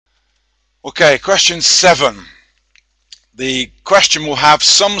Okay, question 7. The question will have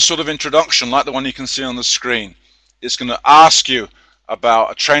some sort of introduction like the one you can see on the screen. It's going to ask you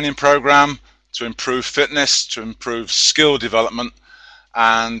about a training program to improve fitness, to improve skill development,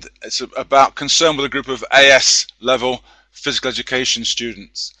 and it's about concern with a group of AS level physical education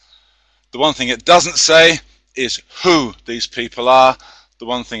students. The one thing it doesn't say is who these people are. The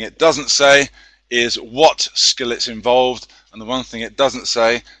one thing it doesn't say is what skill it's involved, and the one thing it doesn't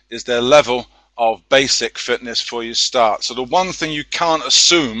say is their level of basic fitness before you start. So the one thing you can't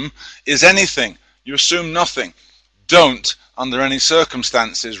assume is anything. You assume nothing. Don't, under any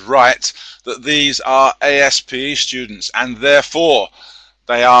circumstances, write that these are ASPE students and therefore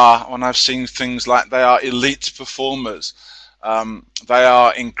they are, when I've seen things like they are elite performers, they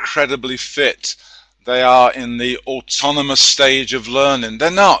are incredibly fit, they are in the autonomous stage of learning.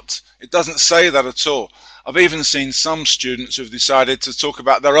 They're not. It doesn't say that at all. I've even seen some students who've decided to talk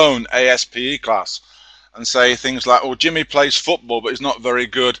about their own ASPE class and say things like, oh, Jimmy plays football but he's not very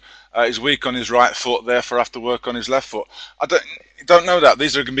good, he's weak on his right foot, therefore I have to work on his left foot. I don't know that.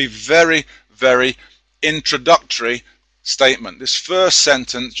 These are going to be very, very introductory statement. This first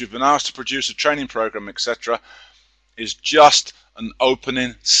sentence, you've been asked to produce a training program, etc., is just an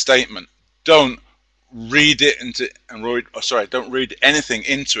opening statement. Don't read it into don't read anything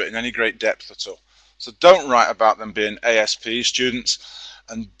into it in any great depth at all. So don't write about them being ASPE students,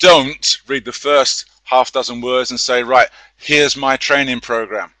 and don't read the first half dozen words and say, right, here's my training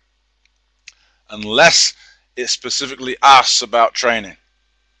program, unless it specifically asks about training.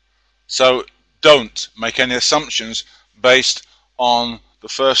 So don't make any assumptions based on the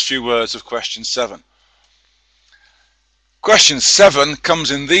first few words of question 7. Question 7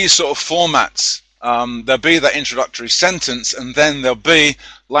 comes in these sort of formats. There'll be that introductory sentence, and then there'll be,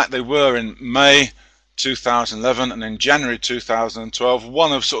 like they were in May 2011 and in January 2012,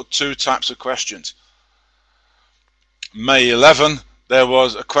 one of sort of two types of questions. May 11, there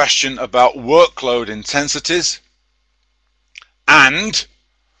was a question about workload intensities and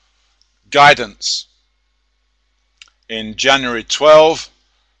guidance. In January 12,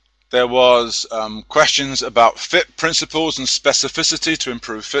 there was questions about fit principles and specificity to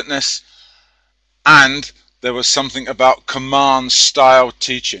improve fitness, and there was something about command style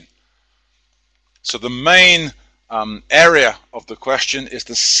teaching. So the main area of the question is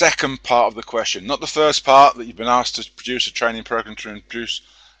the second part of the question, not the first part that you've been asked to produce a training program to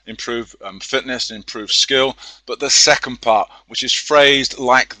improve fitness and improve skill, but the second part, which is phrased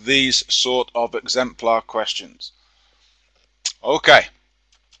like these sort of exemplar questions. Okay,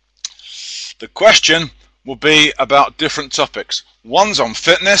 the question will be about different topics. One's on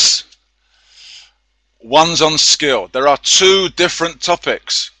fitness, one's on skill. There are two different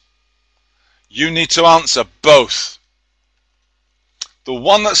topics. You need to answer both. The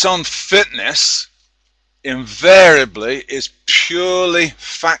one that's on fitness invariably is purely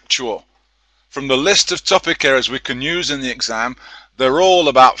factual. From the list of topic areas we can use in the exam, they're all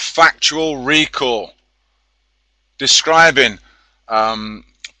about factual recall, describing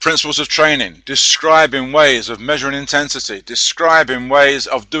principles of training, describing ways of measuring intensity, describing ways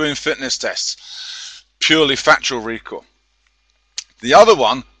of doing fitness tests, purely factual recall. The other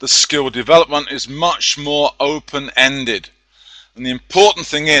one, the skill development, is much more open-ended. And the important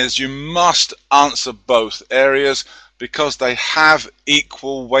thing is you must answer both areas because they have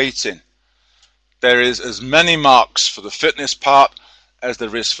equal weighting. There is as many marks for the fitness part as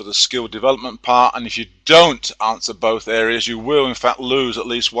there is for the skill development part, and if you don't answer both areas, you will in fact lose at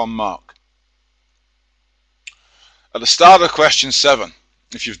least 1 mark. At the start of question 7,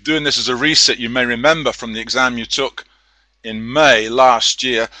 if you're doing this as a reset, you may remember from the exam you took in May last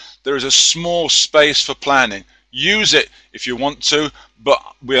year, there is a small space for planning. Use it if you want to, but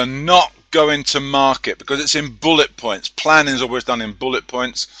we are not going to mark it because it's in bullet points. Planning is always done in bullet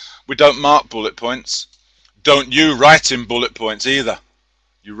points. We don't mark bullet points. Don't you write in bullet points either.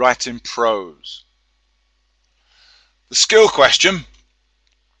 You write in prose. The skill question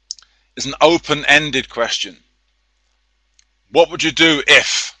is an open-ended question. What would you do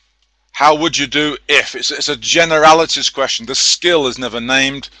if? How would you do if? It's a generalities question. The skill is never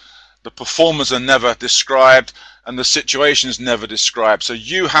named, the performers are never described, and the situation is never described. So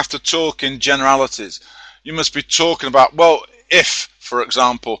you have to talk in generalities. You must be talking about, well, if, for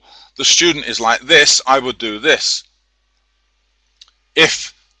example, the student is like this, I would do this.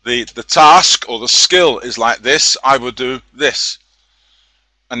 If the task or the skill is like this, I would do this.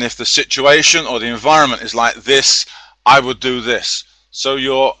 And if the situation or the environment is like this, I would do this. So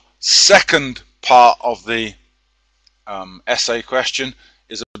your second part of the essay question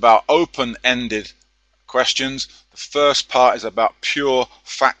is about open-ended questions. The first part is about pure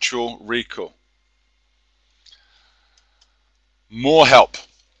factual recall. More help.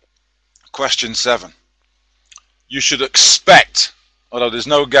 Question 7. You should expect, although there's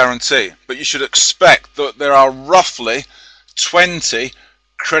no guarantee, but you should expect that there are roughly 20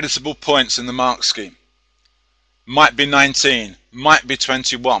 creditable points in the mark scheme. Might be 19, might be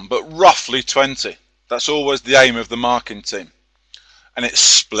 21, but roughly 20. That's always the aim of the marking team. And it's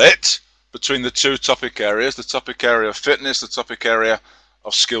split between the two topic areas, the topic area of fitness, the topic area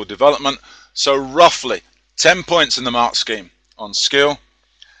of skill development. So roughly 10 points in the mark scheme on skill,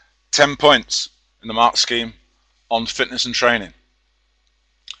 10 points in the mark scheme on fitness and training.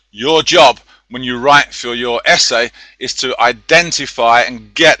 Your job when you write for your essay is to identify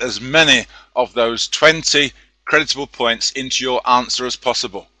and get as many of those 20 creditable points into your answer as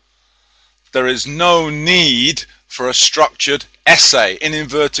possible. There is no need for a structured essay in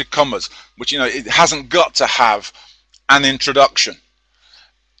inverted commas, which, it hasn't got to have an introduction,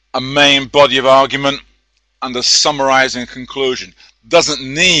 a main body of argument, and a summarizing conclusion. Doesn't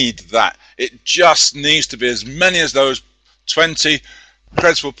need that. It just needs to be as many as those 20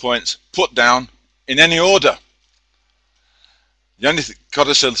 creditable points put down in any order. The only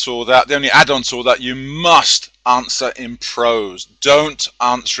codicil to all that, the only add-on to all that, you must answer in prose. Don't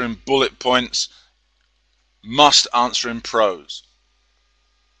answer in bullet points. Must answer in prose.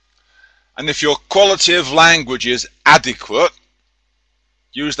 And if your quality of language is adequate,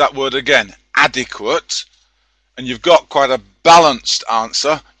 use that word again, adequate, and you've got quite a balanced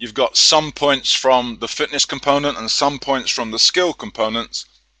answer, you've got some points from the fitness component and some points from the skill components,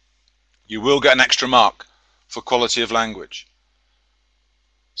 you will get an extra mark for quality of language.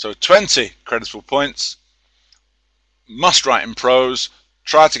 So 20 creditable points, must write in prose,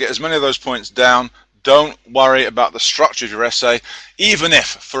 try to get as many of those points down. Don't worry about the structure of your essay, even if,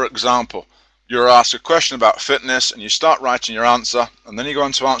 for example, you're asked a question about fitness and you start writing your answer and then you go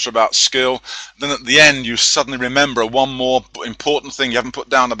on to answer about skill, then at the end you suddenly remember one more important thing you haven't put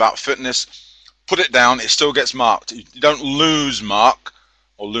down about fitness. Put it down, it still gets marked. You don't lose mark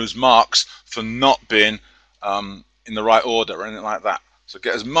or lose marks for not being in the right order or anything like that. So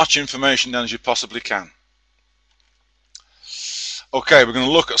get as much information down as you possibly can. Okay, we're going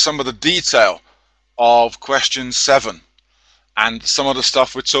to look at some of the detail of question 7 and some of the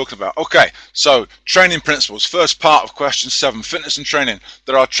stuff we're talking about. Okay, so training principles. First part of question 7, fitness and training.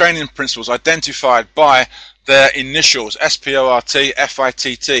 There are training principles identified by their initials, SPORT,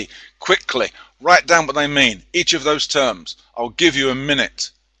 FITT. Quickly, write down what they mean, each of those terms. I'll give you a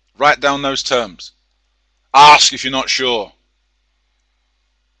minute. Write down those terms. Ask if you're not sure.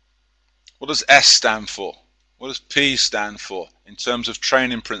 What does S stand for? What does P stand for in terms of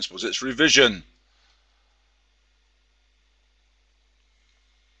training principles? It's revision.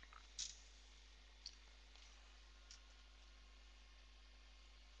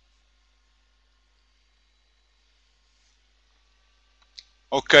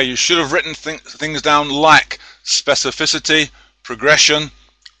 Okay, you should have written things down like specificity, progression,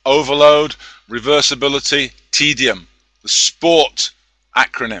 overload, reversibility, tedium, the SPORT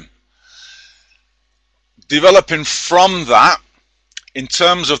acronym. Developing from that, in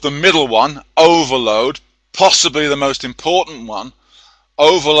terms of the middle one, overload, possibly the most important one,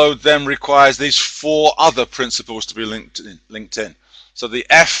 overload then requires these 4 other principles to be linked in. So the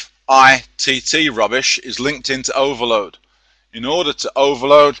FITT rubbish is linked into overload. In order to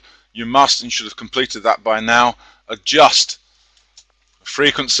overload, you must, and should have completed that by now, adjust the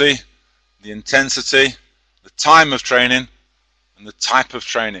frequency, the intensity, the time of training, and the type of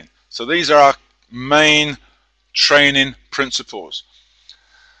training. So these are our main training principles.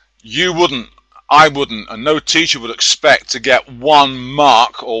 You wouldn't, I wouldn't, and no teacher would expect to get 1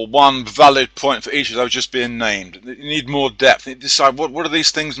 mark or 1 valid point for each of those just being named. You need more depth. You need to decide what do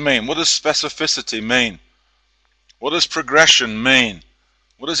these things mean? What does specificity mean? What does progression mean?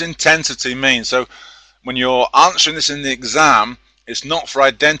 What does intensity mean? So when you're answering this in the exam, it's not for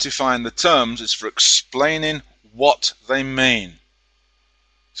identifying the terms, it's for explaining what they mean.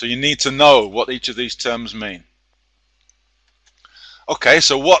 So you need to know what each of these terms mean. Okay,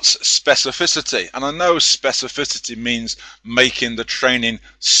 so what's specificity? And I know specificity means making the training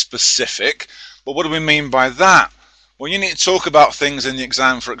specific, but what do we mean by that? Well, you need to talk about things in the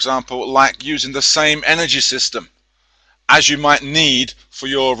exam, for example, like using the same energy system as you might need for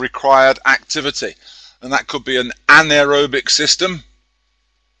your required activity. And that could be an anaerobic system.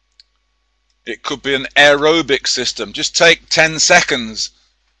 It could be an aerobic system. Just take 10 seconds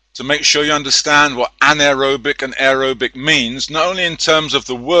to make sure you understand what anaerobic and aerobic means, not only in terms of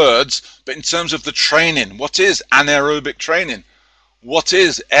the words, but in terms of the training. What is anaerobic training? What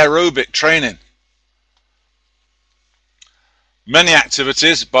is aerobic training? Many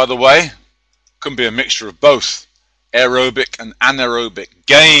activities, by the way, can be a mixture of both, aerobic and anaerobic.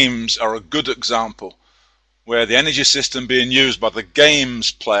 Games are a good example, where the energy system being used by the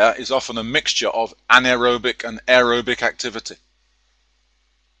games player is often a mixture of anaerobic and aerobic activity.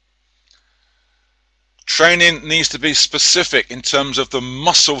 Training needs to be specific in terms of the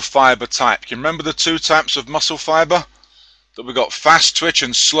muscle fiber type. Can you remember the two types of muscle fiber? That we've got fast twitch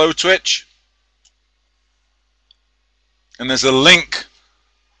and slow twitch. And there's a link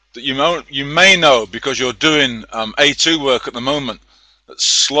that you may know because you're doing A2 work at the moment, that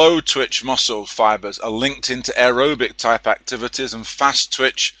slow twitch muscle fibers are linked into aerobic type activities, and fast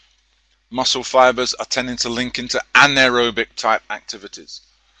twitch muscle fibers are tending to link into anaerobic type activities.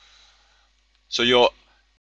 So your